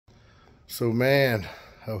So man,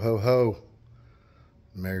 ho ho ho,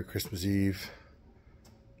 Merry Christmas Eve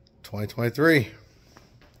 2023.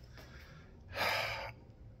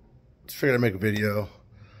 Just figured I'd make a video,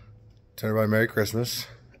 tell everybody Merry Christmas,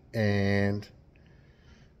 and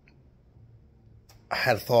I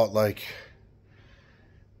had a thought, like,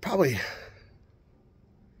 probably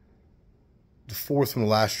the fourth from the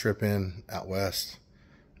last trip in out west.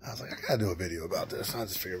 I was like, I gotta do a video about this. I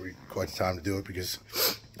just figured we'd quite the time to do it because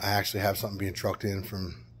I actually have something being trucked in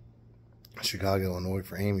from Chicago, Illinois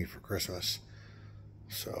for Amie for Christmas.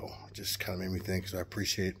 So it just kind of made me think, because I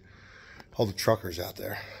appreciate all the truckers out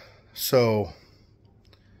there. So,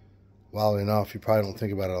 wildly enough, you probably don't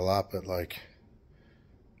think about it a lot, but like,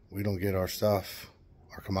 we don't get our stuff,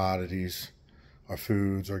 our commodities, our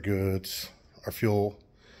foods, our goods, our fuel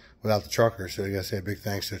without the truckers. So I gotta say a big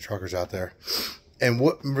thanks to the truckers out there. And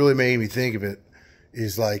what really made me think of it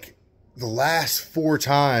is, like, the last 4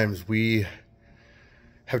 times we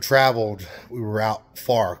have traveled, we were out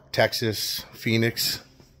far, Texas, Phoenix.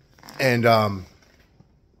 And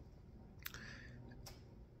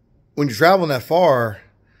when you're traveling that far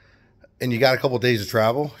and you got a couple of days of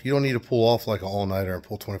travel, you don't need to pull off like an all-nighter and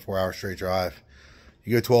pull 24-hour straight drive.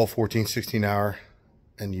 You go 12, 14, 16 hour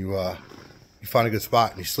and you find a good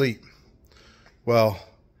spot and you sleep. Well,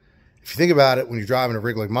 if you think about it, when you're driving a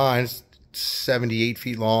rig like mine, it's 78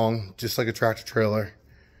 feet long, just like a tractor trailer.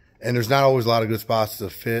 And there's not always a lot of good spots to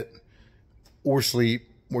fit or sleep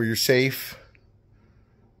where you're safe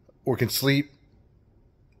or can sleep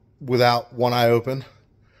without one eye open.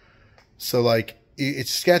 So, like,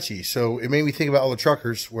 it's sketchy. So it made me think about all the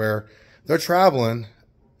truckers where they're traveling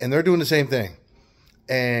and they're doing the same thing.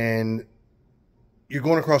 And you're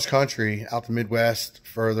going across country, out the Midwest,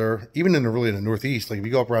 further, even in the Northeast. Like if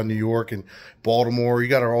you go up around New York and Baltimore, you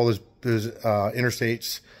got all those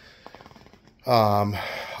interstates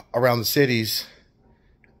around the cities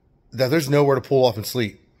that there's nowhere to pull off and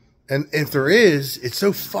sleep. And if there is, it's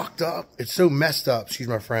so fucked up, it's so messed up, excuse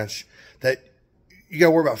my French, that you got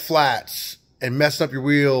to worry about flats and messing up your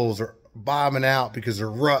wheels or bobbing out because they're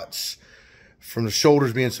ruts from the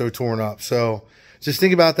shoulders being so torn up. So just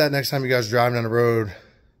think about that next time you guys are driving down the road,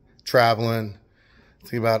 traveling.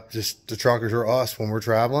 Think about just the truckers or us when we're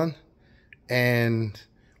traveling and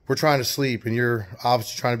we're trying to sleep, and you're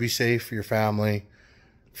obviously trying to be safe for your family,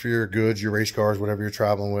 for your goods, your race cars, whatever you're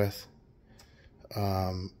traveling with,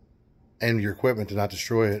 and your equipment to not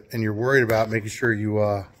destroy it. And you're worried about making sure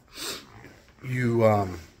you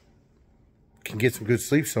can get some good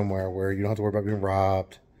sleep somewhere where you don't have to worry about being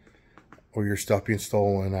robbed or your stuff being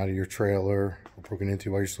stolen out of your trailer or broken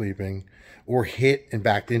into while you're sleeping or hit and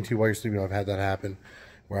backed into while you're sleeping. I've had that happen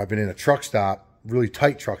where I've been in a truck stop, really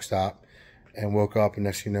tight truck stop, and woke up and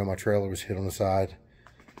next thing you know, my trailer was hit on the side.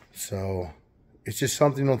 So it's just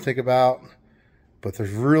something you don't think about, but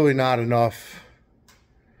there's really not enough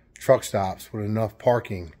truck stops with enough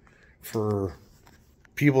parking for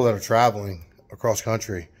people that are traveling across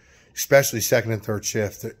country, especially second and third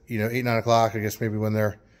shift. You know, 8, 9 o'clock, I guess maybe when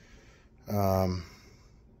their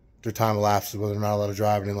time elapses, whether they're not allowed to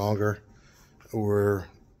drive any longer, or,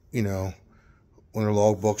 you know, when their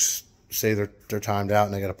log books say they're timed out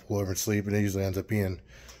and they got to pull over and sleep, and it usually ends up being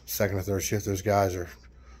second or third shift. Those guys are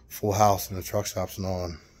full house and the truck stops and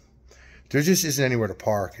on. There just isn't anywhere to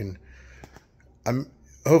park. And I'm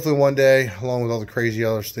hopefully one day, along with all the crazy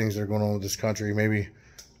other things that are going on with this country, maybe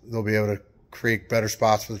they'll be able to create better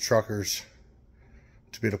spots for the truckers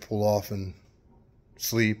to be able to pull off and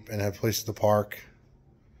sleep and have places to park.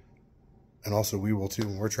 And also we will too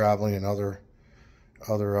when we're traveling, and other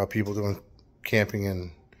people doing camping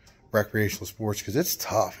and recreational sports, because it's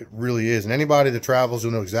tough. It really is. And anybody that travels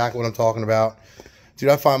will know exactly what I'm talking about. Dude,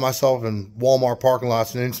 I find myself in Walmart parking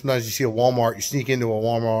lots, and then sometimes you see a Walmart, you sneak into a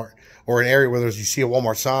Walmart or an area where you see a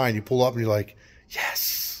Walmart sign, you pull up and you're like,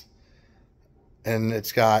 yes. And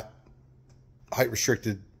it's got height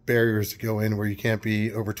restricted barriers to go in where you can't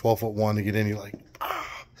be over 12'1" to get in. You're like,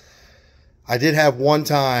 ah. I did have one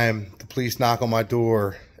time the police knock on my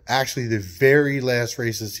door, actually the very last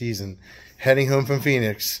race of the season, heading home from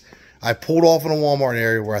Phoenix. I pulled off in a Walmart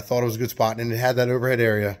area where I thought it was a good spot, and it had that overhead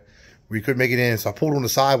area where you couldn't make it in. So I pulled on the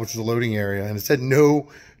side, which was a loading area, and it said no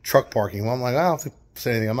truck parking. Well, I'm like, I don't have to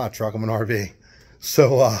say anything. I'm not a truck, I'm an RV.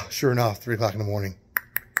 So sure enough, 3 o'clock in the morning,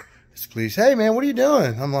 it's police. Hey man, what are you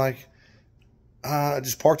doing? I'm like, I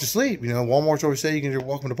just parked to sleep. You know, Walmart's always say you're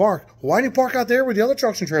welcome to park. Well, why do you park out there with the other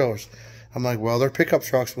trucks and trailers? I'm like, well, they're pickup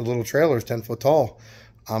trucks with little trailers, 10 foot tall.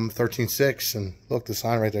 I'm 13.6, and look, the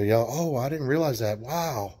sign right there, yellow. Oh, I didn't realize that.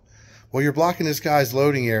 Wow. Well, you're blocking this guy's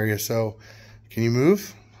loading area, so can you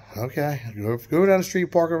move? Okay. Go down the street,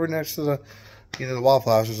 park over next to The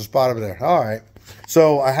wildflowers. There's a spot over there. All right.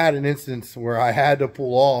 So I had an instance where I had to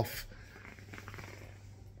pull off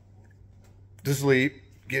to sleep,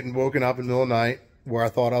 getting woken up in the middle of the night where I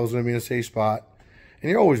thought I was going to be in a safe spot. And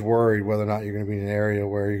you're always worried whether or not you're going to be in an area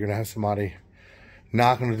where you're going to have somebody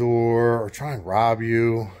knock on the door or try and rob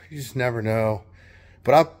you. You just never know.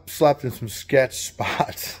 But I've slept in some sketch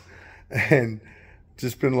spots and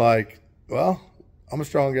just been like, well, I'm a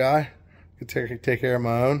strong guy. I can take care of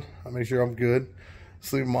my own. I make sure I'm good.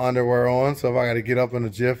 Sleep with my underwear on. So if I got to get up in a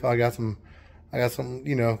jiff, I got some,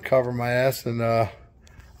 cover my ass and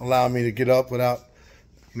allow me to get up without,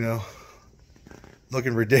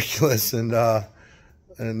 looking ridiculous and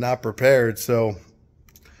not prepared. So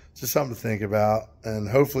it's just something to think about. And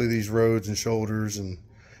hopefully these roads and shoulders and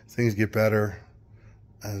things get better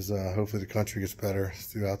as hopefully the country gets better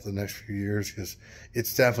throughout the next few years, because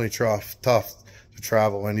it's definitely tough to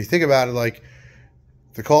travel. And you think about it, like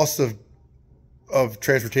the cost of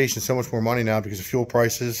transportation is so much more money now because of fuel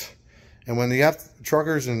prices. And when you have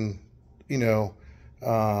truckers and,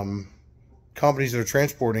 companies that are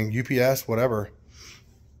transporting, UPS, whatever,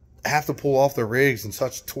 have to pull off their rigs in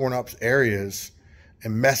such torn up areas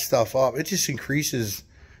and mess stuff up, it just increases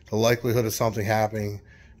the likelihood of something happening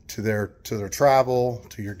to their travel,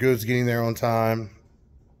 to your goods getting there on time.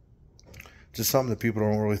 Just something that people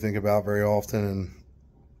don't really think about very often.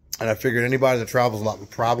 And I figured anybody that travels a lot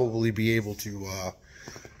would probably be able to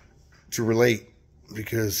relate,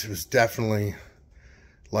 because it was definitely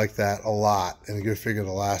like that a lot. And you go figure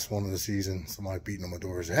the last one of the season, somebody beating on my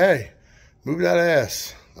door and say, hey, move that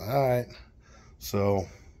ass. All right. So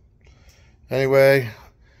anyway,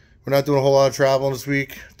 we're not doing a whole lot of traveling this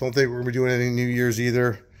week. Don't think we're going to be doing anything New Year's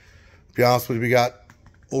either. To be honest with you, we got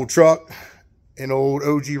old truck and old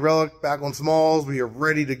OG Relic back on smalls. We are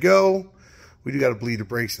ready to go. We do got to bleed the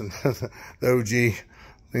brakes in the OG.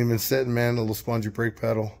 We've been sitting, man, a little spongy brake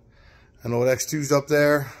pedal. And old X2's up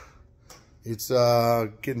there. It's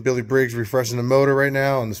getting Billy Briggs refreshing the motor right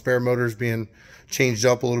now, and the spare motor is being changed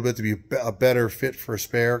up a little bit to be a better fit for a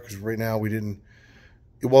spare, because right now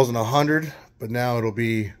it wasn't 100, but now it'll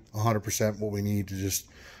be 100% what we need to just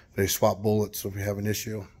swap bullets if we have an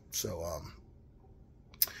issue. So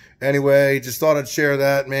anyway, just thought I'd share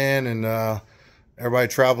that, man, and everybody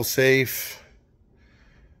travel safe.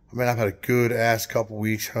 I mean, I've had a good ass couple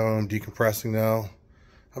weeks home decompressing though.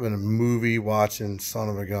 I've been a movie watching, son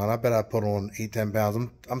of a gun. I bet I put on 8-10 pounds.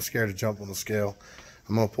 I'm scared to jump on the scale.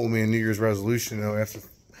 I'm gonna pull me a New Year's resolution though after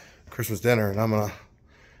Christmas dinner, and I'm gonna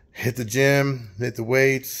hit the gym, hit the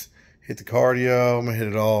weights, hit the cardio. I'm gonna hit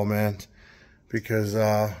it all, man, because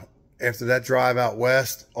after that drive out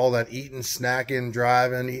west, all that eating, snacking,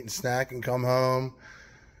 driving, eating, snacking, come home,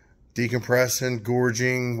 decompressing,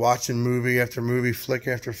 gorging, watching movie after movie, flick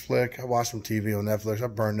after flick. I watch some TV on Netflix. I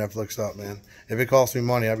burn Netflix up, man. If it cost me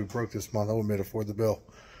money, I'd be broke this month. I wouldn't be able to afford the bill.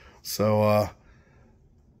 So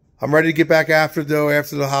I'm ready to get back after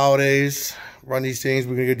the holidays. Run these things.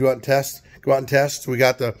 We're gonna go out and test. We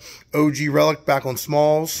got the OG Relic back on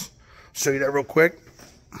smalls. Show you that real quick.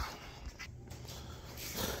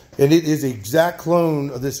 And it is the exact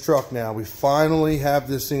clone of this truck now. We finally have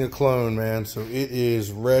this thing a clone, man. So it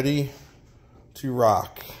is ready to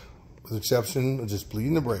rock, with the exception of just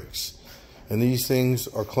bleeding the brakes. And these things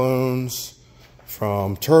are clones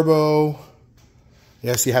from Turbo.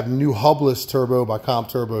 They actually have new hubless Turbo by Comp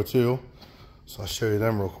Turbo too. So I'll show you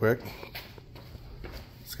them real quick.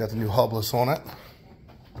 It's got the new hubless on it.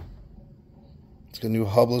 It's got a new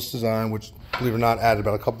hubless design, which, believe it or not, added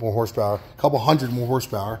about a couple more horsepower, a couple hundred more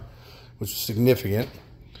horsepower, which is significant.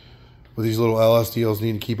 But these little LS deals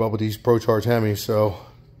need to keep up with these Pro Charge Hemis. So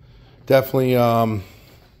definitely,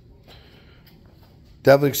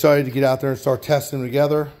 definitely excited to get out there and start testing them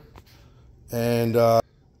together and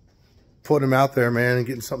putting them out there, man, and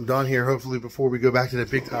getting something done here. Hopefully before we go back to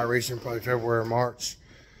that big tire racing, probably February or March.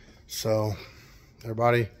 So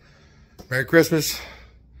everybody, Merry Christmas.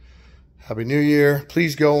 Happy New Year.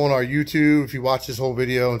 Please go on our YouTube if you watch this whole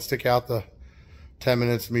video and stick out the 10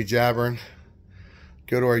 minutes of me jabbering.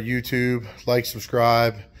 Go to our YouTube, like,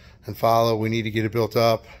 subscribe, and follow. We need to get it built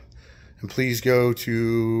up. And please go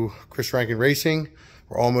to Chris Rankin Racing.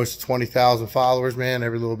 We're almost at 20,000 followers, man.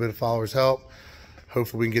 Every little bit of followers help.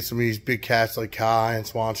 Hopefully we can get some of these big cats like Kai and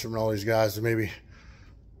Swanstrom and all these guys to maybe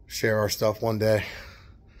share our stuff one day,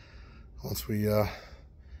 once we get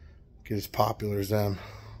as popular as them.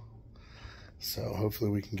 So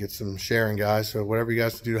hopefully we can get some sharing, guys. So whatever you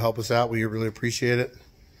guys can do to help us out, we really appreciate it.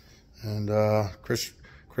 And Chris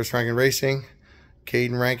Rankin Racing,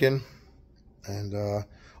 Caden Rankin. And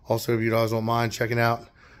also, if you guys don't mind checking out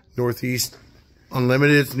Northeast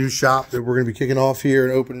Unlimited's new shop that we're going to be kicking off here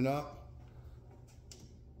and opening up.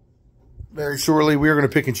 very shortly. We are going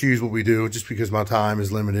to pick and choose what we do just because my time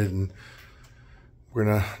is limited, and we're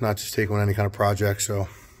going to not just take on any kind of project. So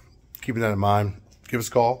keeping that in mind, give us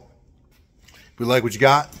a call. If we like what you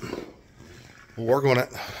got, we'll work on it.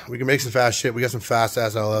 We can make some fast shit. We got some fast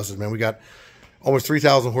ass LSs, man. We got almost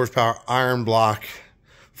 3,000 horsepower iron block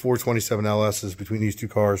 427 LSs between these two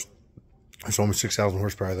cars. There's almost 6,000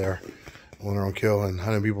 horsepower there on their own kill. And I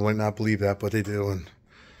know people might not believe that, but they do. And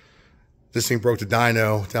this thing broke the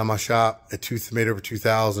dyno down my shop at made over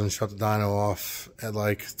 2,000. Shut the dyno off at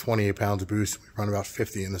like 28 pounds of boost. We run about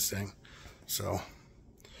 50 in this thing. So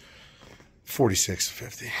 46 to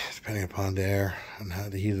 50, depending upon the air and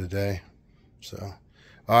the heat of the day. So,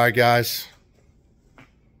 all right, guys.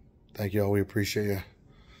 Thank you all. We appreciate you.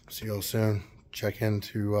 See you all soon. Check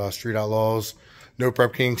into Street Outlaws No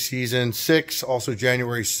Prep King Season 6, also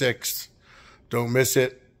January 6th. Don't miss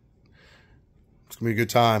it. It's going to be a good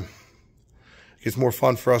time. It gets more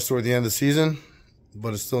fun for us toward the end of the season,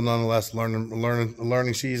 but it's still nonetheless a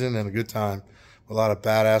learning season and a good time. A lot of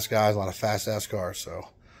badass guys, a lot of fast-ass cars. So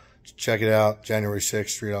check it out, January 6th,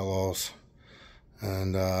 Street Outlaws.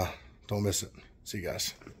 And don't miss it. See you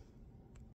guys.